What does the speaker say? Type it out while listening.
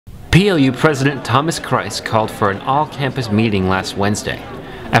PLU President Thomas Krise called for an all-campus meeting last Wednesday.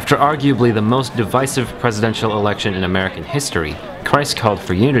 After arguably the most divisive presidential election in American history, Krise called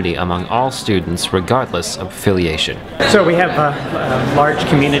for unity among all students regardless of affiliation. So we have a large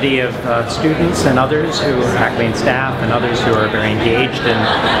community of students and others who are faculty and staff and others who are very engaged in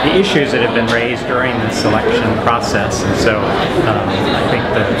the issues that have been raised during this election process. And so I think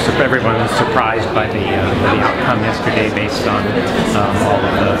that everyone was surprised by the outcome yesterday based on all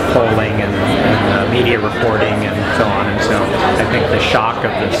of the polling and media reporting and so on. And so I think the shock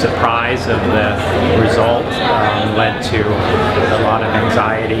of the surprise of the result led to a lot of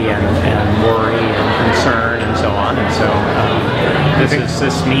anxiety and worry and concern and so on. And so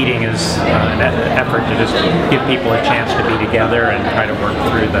this meeting is an effort to just give people a chance to be together and try to work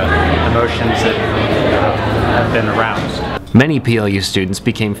through the emotions that have been aroused. Many PLU students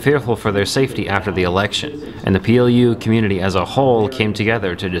became fearful for their safety after the election, and the PLU community as a whole came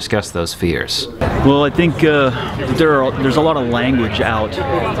together to discuss those fears. Well, I think there's a lot of language out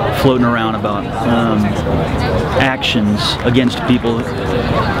floating around about actions against people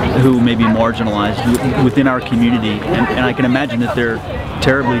who may be marginalized within our community, and I can imagine that they're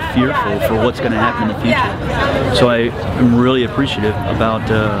terribly fearful for what's going to happen in the future. So I am really appreciative about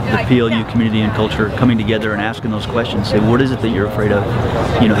the PLU community and culture coming together and asking those questions. Say, what is it that you're afraid of?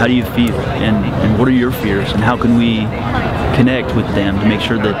 You know, how do you feel? And what are your fears? And how can we connect with them to make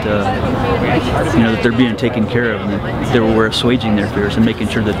sure that that they're being taken care of and that we're assuaging their fears and making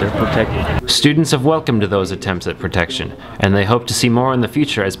sure that they're protected. Students have welcomed those attempts at protection, and they hope to see more in the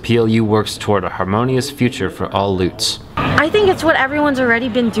future as PLU works toward a harmonious future for all Lutes. I think it's what everyone's already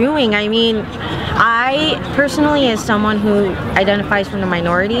been doing. I mean, I personally, as someone who identifies from the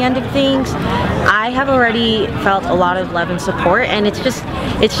minority end of things, I have already felt a lot of love and support, and it's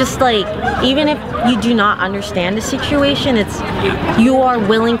just like, even if you do not understand the situation, you are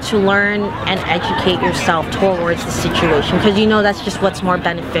willing to learn and educate yourself towards the situation, because you know that's just what's more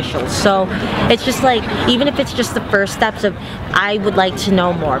beneficial. So it's just like, even if it's just the first steps of, I would like to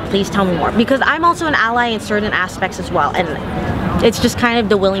know more, please tell me more, because I'm also an ally in certain aspects as well, and it's just kind of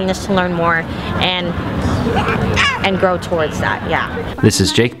the willingness to learn more and grow towards that. Yeah. This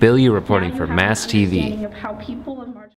is Jake Billieu reporting for Mast TV.